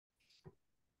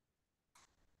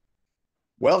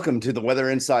Welcome to the Weather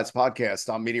Insights Podcast.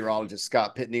 I'm meteorologist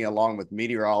Scott Pitney along with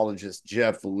meteorologist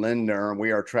Jeff Lindner. And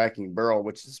we are tracking Beryl,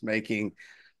 which is making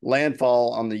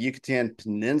landfall on the Yucatan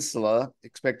Peninsula,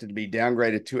 expected to be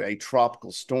downgraded to a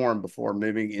tropical storm before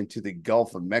moving into the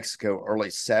Gulf of Mexico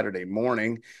early Saturday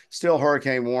morning. Still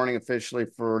hurricane warning officially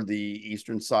for the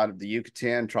eastern side of the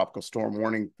Yucatan, tropical storm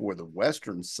warning for the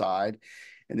western side.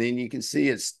 And then you can see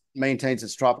it maintains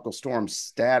its tropical storm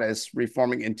status,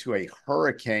 reforming into a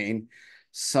hurricane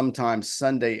sometime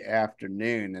Sunday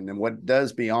afternoon. And then what it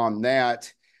does beyond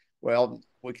that, well,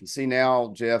 we can see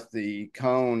now, Jeff, the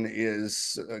cone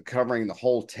is covering the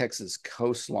whole Texas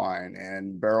coastline.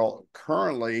 And Beryl,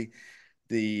 currently,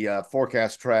 the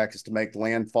forecast track is to make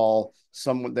landfall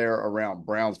somewhere there around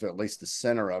Brownsville, at least the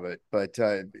center of it. But,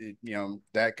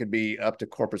 that could be up to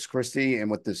Corpus Christi.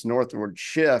 And with this northward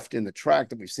shift in the track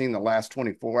that we've seen the last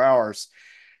 24 hours,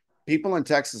 people in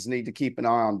Texas need to keep an eye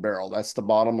on Beryl. That's the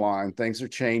bottom line. Things are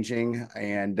changing,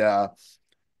 and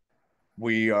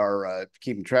we are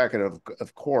keeping track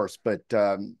of course. But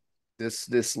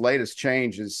this latest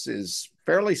change is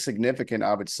fairly significant,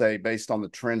 I would say, based on the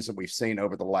trends that we've seen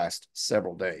over the last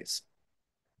several days.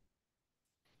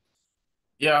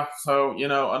 Yeah, so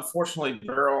unfortunately,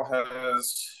 Beryl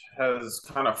has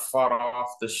kind of fought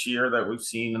off the shear that we've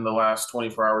seen in the last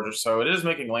 24 hours or so. It is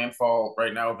making landfall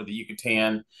right now over the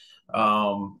Yucatan.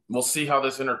 We'll see how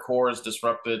this inner core is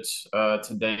disrupted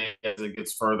today as it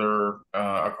gets further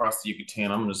across the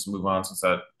Yucatan. I'm gonna just move on since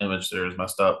that image there is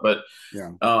messed up. But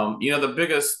Yeah.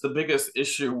 the biggest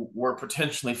issue we're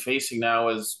potentially facing now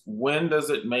is when does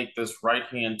it make this right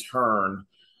hand turn?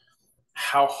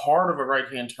 How hard of a right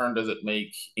hand turn does it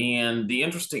make? And the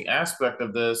interesting aspect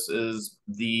of this is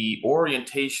the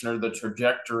orientation or the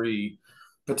trajectory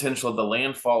potential of the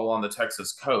landfall on the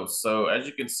Texas coast. So as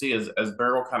you can see, as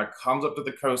Beryl kind of comes up to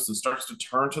the coast and starts to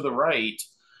turn to the right,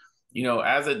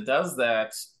 as it does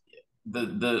that,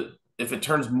 the if it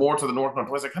turns more to the north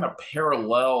northwest, it kind of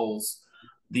parallels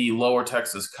the lower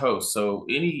Texas coast. So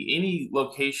any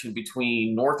location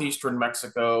between northeastern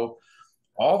Mexico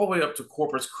all the way up to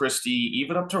Corpus Christi,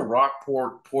 even up to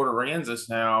Rockport, Port Aransas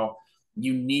now,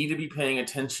 you need to be paying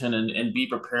attention and be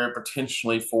prepared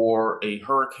potentially for a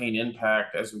hurricane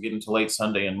impact as we get into late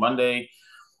Sunday and Monday.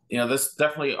 This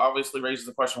definitely obviously raises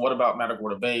the question, what about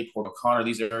Matagorda Bay, Port O'Connor,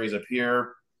 these areas up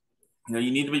here?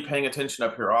 You need to be paying attention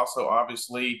up here also.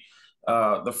 Obviously,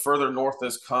 the further north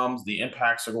this comes, the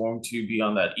impacts are going to be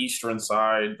on that eastern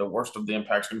side. The worst of the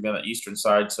impacts are going to be on the eastern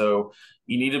side. So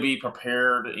you need to be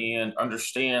prepared and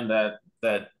understand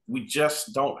that we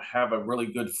just don't have a really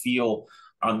good feel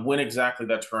on when exactly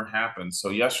that turn happens. So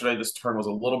yesterday, this turn was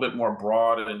a little bit more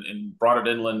broad and brought it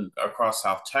inland across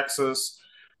South Texas.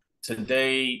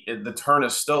 Today, the turn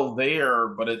is still there,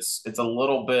 but it's a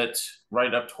little bit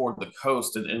right up toward the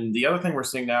coast. And the other thing we're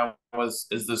seeing now is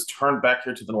this turn back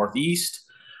here to the northeast,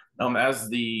 as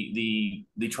the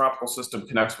tropical system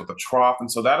connects with the trough,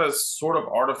 and so that is sort of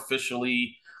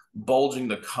artificially bulging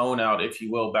the cone out, if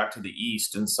you will, back to the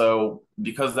east. And so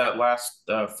because that last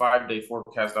 5-day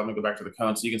forecast, I'm going to go back to the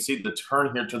cone, so you can see the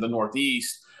turn here to the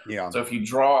northeast. Yeah. So if you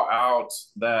draw out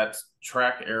that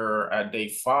track error at day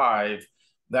 5,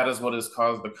 that is what has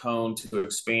caused the cone to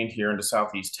expand here into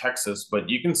southeast Texas. But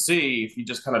you can see, if you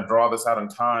just kind of draw this out in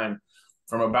time,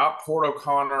 from about Port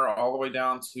O'Connor all the way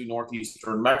down to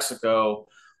northeastern Mexico,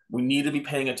 we need to be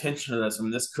paying attention to this.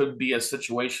 And this could be a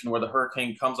situation where the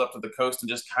hurricane comes up to the coast and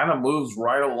just kind of moves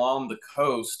right along the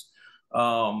coast.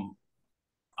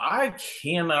 I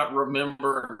cannot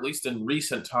remember, at least in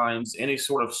recent times, any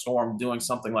sort of storm doing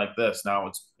something like this. Now,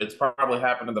 it's probably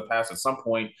happened in the past at some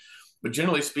point, but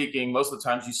generally speaking, most of the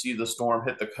times you see the storm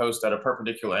hit the coast at a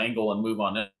perpendicular angle and move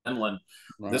on inland.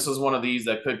 Right. This is one of these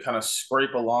that could kind of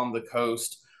scrape along the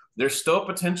coast. There's still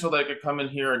potential that it could come in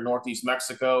here in northeast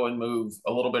Mexico and move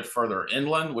a little bit further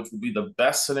inland, which would be the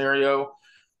best scenario.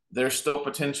 There's still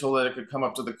potential that it could come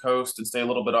up to the coast and stay a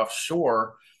little bit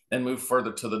offshore and move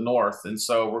further to the north. And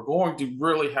so we're going to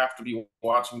really have to be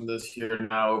watching this here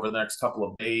now over the next couple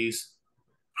of days.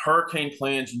 Hurricane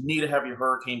plans, you need to have your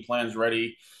hurricane plans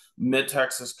ready. Mid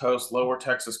Texas coast, lower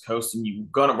Texas coast, and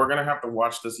we're gonna have to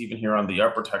watch this even here on the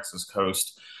upper Texas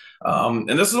coast. And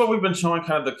this is what we've been showing,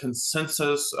 kind of the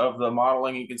consensus of the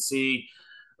modeling. You can see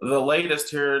the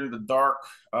latest here in the dark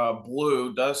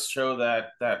blue does show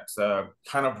that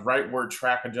kind of rightward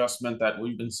track adjustment that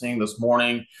we've been seeing this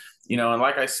morning. And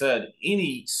like I said,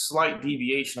 any slight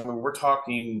deviation, I mean, we're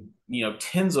talking,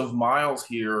 tens of miles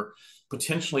here,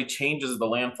 potentially changes the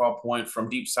landfall point from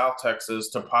deep South Texas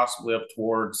to possibly up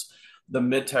towards the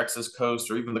mid Texas coast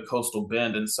or even the coastal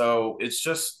bend. And so it's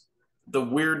just the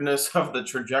weirdness of the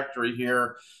trajectory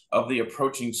here of the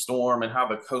approaching storm and how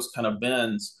the coast kind of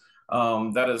bends.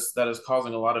 That is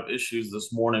causing a lot of issues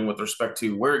this morning with respect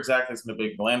to where exactly it's going to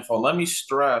be landfall. Let me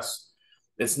stress,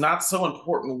 it's not so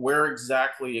important where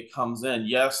exactly it comes in.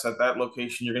 Yes, at that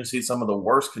location, you're going to see some of the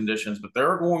worst conditions, but there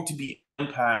are going to be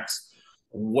impacts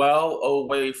well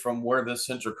away from where this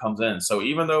center comes in. So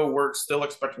even though we're still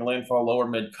expecting landfall lower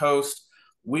mid coast,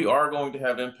 we are going to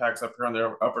have impacts up here on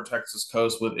the upper Texas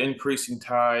coast with increasing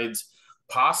tides,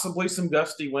 possibly some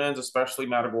gusty winds, especially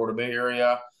Matagorda Bay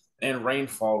area, and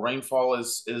rainfall. Rainfall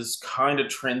is kind of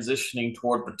transitioning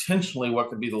toward potentially what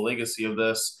could be the legacy of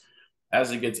this as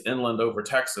it gets inland over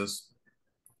Texas.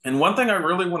 And one thing I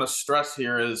really want to stress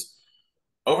here is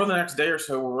over the next day or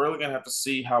so, we're really going to have to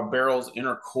see how Beryl's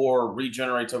inner core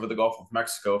regenerates over the Gulf of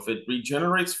Mexico. If it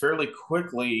regenerates fairly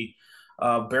quickly,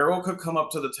 Beryl could come up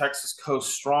to the Texas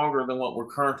coast stronger than what we're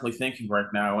currently thinking right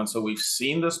now. And so we've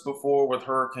seen this before with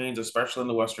hurricanes, especially in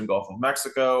the western Gulf of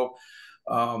Mexico.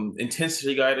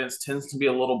 Intensity guidance tends to be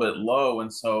a little bit low.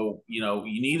 And so, you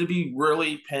need to be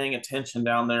really paying attention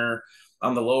down there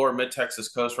on the lower mid Texas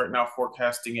coast right now,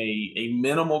 forecasting a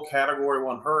minimal category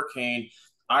 1 hurricane.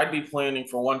 I'd be planning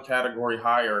for 1 category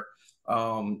higher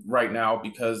right now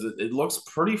because it looks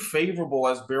pretty favorable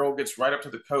as Beryl gets right up to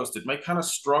the coast. It may kind of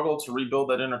struggle to rebuild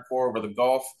that inner core over the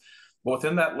Gulf. But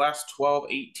within that last 12,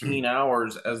 18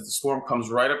 hours, as the storm comes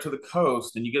right up to the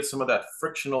coast and you get some of that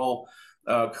frictional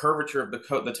curvature of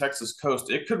the Texas coast,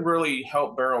 it could really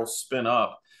help Beryl spin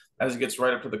up as it gets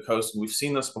right up to the coast. And we've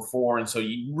seen this before. And so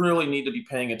you really need to be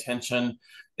paying attention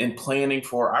and planning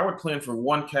for, I would plan for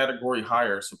 1 category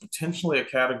higher. So potentially a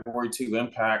category 2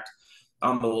 impact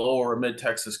on the lower mid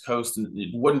Texas coast. And it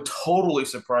wouldn't totally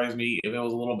surprise me if it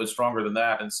was a little bit stronger than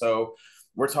that. And so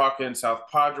we're talking South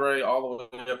Padre all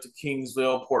the way up to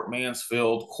Kingsville, Port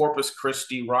Mansfield, Corpus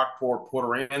Christi, Rockport, Port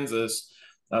Aransas.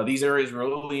 These areas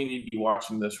really need to be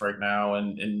watching this right now.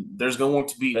 And there's going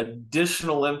to be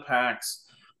additional impacts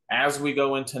as we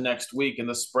go into next week and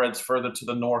this spreads further to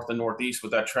the north and northeast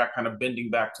with that track kind of bending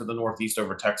back to the northeast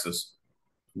over Texas.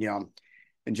 Yeah.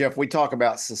 And Jeff, we talk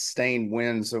about sustained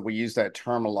winds. So we use that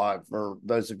term a lot for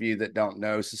those of you that don't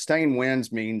know. Sustained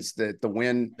winds means that the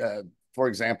wind, for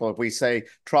example, if we say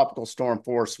tropical storm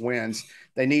force winds,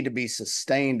 they need to be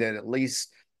sustained at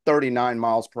least 39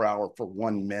 miles per hour for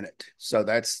 1 minute. So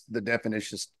that's the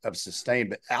definition of sustained.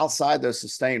 But outside those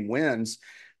sustained winds,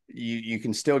 you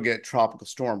can still get tropical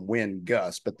storm wind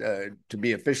gusts, but to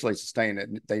be officially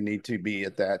sustained, they need to be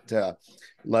at that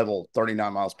level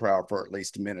 39 miles per hour for at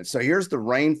least a minute. So here's the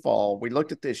rainfall. We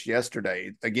looked at this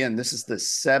yesterday. Again, this is the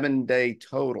 7-day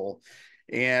total,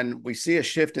 and we see a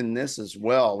shift in this as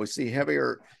well. We see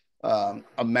heavier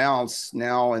amounts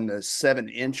now in the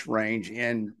 7-inch range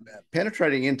and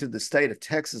penetrating into the state of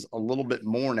Texas a little bit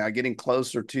more now, getting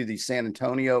closer to the San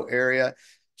Antonio area,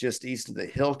 just east of the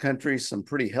hill country, some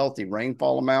pretty healthy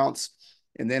rainfall amounts.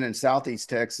 And then in Southeast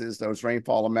Texas, those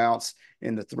rainfall amounts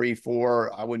in the 3,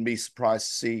 4, I wouldn't be surprised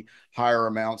to see higher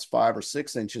amounts, 5 or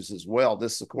 6 inches as well.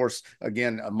 This, of course,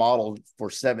 again, a model for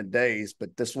 7 days,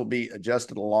 but this will be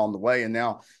adjusted along the way. And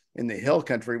now in the hill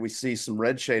country, we see some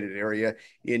red shaded area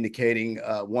indicating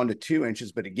 1 to 2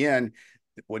 inches. But again,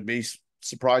 it would be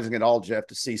surprising at all, Jeff,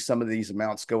 to see some of these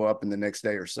amounts go up in the next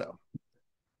day or so.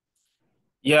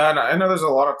 Yeah, and I know there's a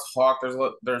lot of talk.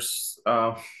 There's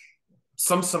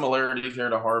some similarities here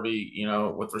to Harvey,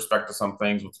 with respect to some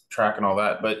things with track and all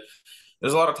that. But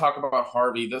there's a lot of talk about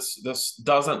Harvey. This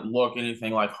doesn't look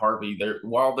anything like Harvey.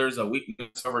 While there's a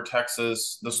weakness over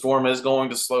Texas, the storm is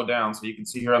going to slow down. So you can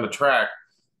see here on the track,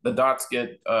 the dots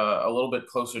get a little bit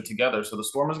closer together. So the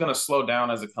storm is going to slow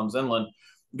down as it comes inland.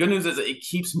 Good news is it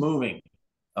keeps moving.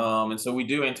 And so we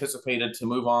do anticipate it to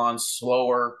move on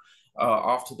slower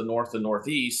off to the north and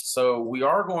northeast. So we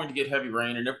are going to get heavy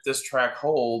rain. And if this track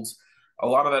holds, a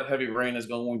lot of that heavy rain is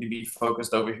going to be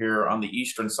focused over here on the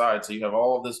eastern side. So you have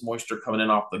all of this moisture coming in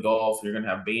off the Gulf. You're going to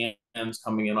have bands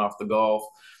coming in off the Gulf.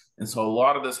 And so a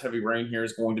lot of this heavy rain here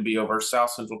is going to be over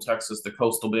south central Texas, the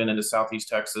coastal bend into southeast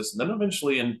Texas, and then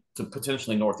eventually into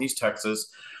potentially northeast Texas.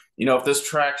 If this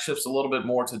track shifts a little bit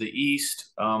more to the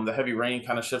east, the heavy rain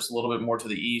kind of shifts a little bit more to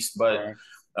the east. But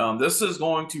this is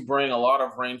going to bring a lot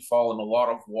of rainfall and a lot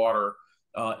of water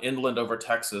inland over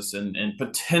Texas. And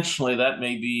potentially that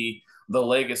may be the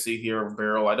legacy here of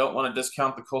Beryl. I don't want to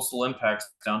discount the coastal impacts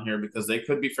down here because they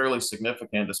could be fairly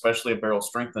significant, especially if Beryl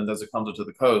strengthens as it comes into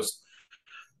the coast.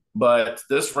 But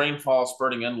this rainfall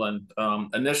spreading inland,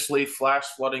 initially flash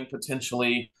flooding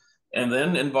potentially, and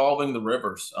then involving the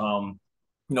rivers.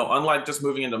 Unlike just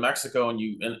moving into Mexico and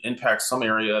you impact some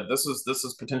area, this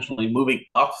is potentially moving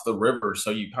up the river.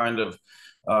 So you kind of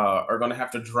are going to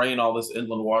have to drain all this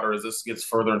inland water as this gets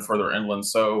further and further inland.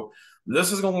 So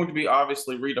this is going to be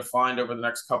obviously redefined over the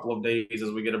next couple of days as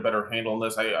we get a better handle on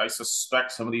this. I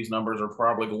suspect some of these numbers are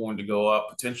probably going to go up,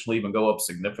 potentially even go up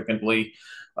significantly.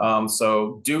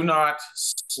 So do not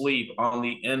sleep on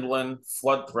the inland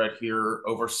flood threat here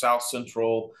over south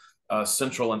central,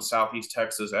 central and southeast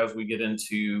Texas as we get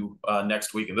into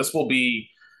next week. And this will be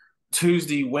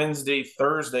Tuesday, Wednesday,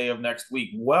 Thursday of next week,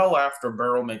 well after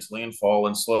Beryl makes landfall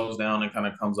and slows down and kind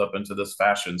of comes up into this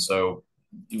fashion. So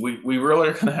we really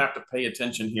are going to have to pay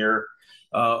attention here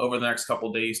over the next couple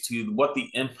of days to what the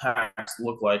impacts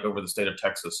look like over the state of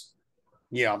Texas.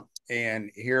 Yeah.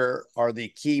 And here are the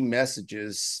key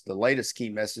messages, the latest key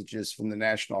messages from the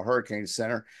National Hurricane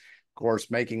Center. Of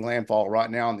course, making landfall right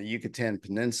now on the Yucatan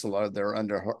Peninsula. They're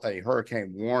under a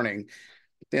hurricane warning.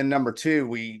 Then number two,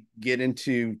 we get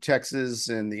into Texas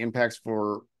and the impacts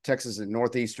for Texas and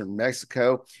northeastern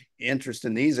Mexico. Interest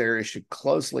in these areas should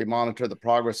closely monitor the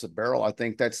progress of Beryl. I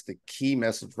think that's the key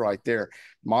message right there.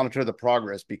 Monitor the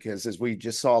progress, because as we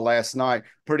just saw last night,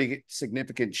 pretty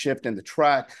significant shift in the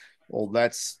track. Well,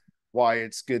 that's why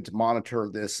it's good to monitor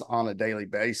this on a daily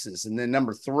basis. And then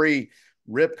number three,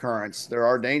 rip currents. There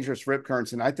are dangerous rip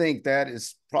currents. And I think that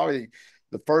is probably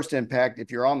the first impact.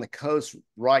 If you're on the coast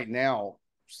right now,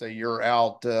 say you're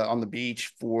out on the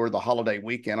beach for the holiday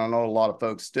weekend. I know a lot of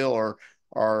folks still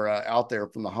are out there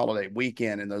from the holiday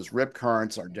weekend, and those rip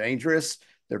currents are dangerous.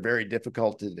 They're very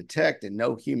difficult to detect, and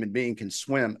no human being can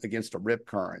swim against a rip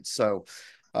current. So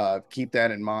keep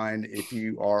that in mind if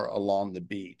you are along the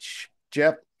beach.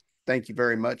 Jeff, thank you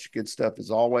very much. Good stuff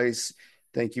as always.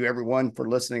 Thank you, everyone, for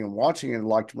listening and watching. And I'd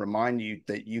like to remind you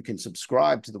that you can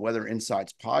subscribe to the Weather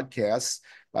Insights podcast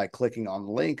by clicking on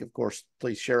the link. Of course,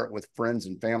 please share it with friends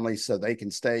and family so they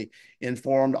can stay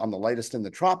informed on the latest in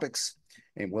the tropics.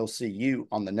 And we'll see you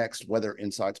on the next Weather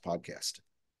Insights podcast.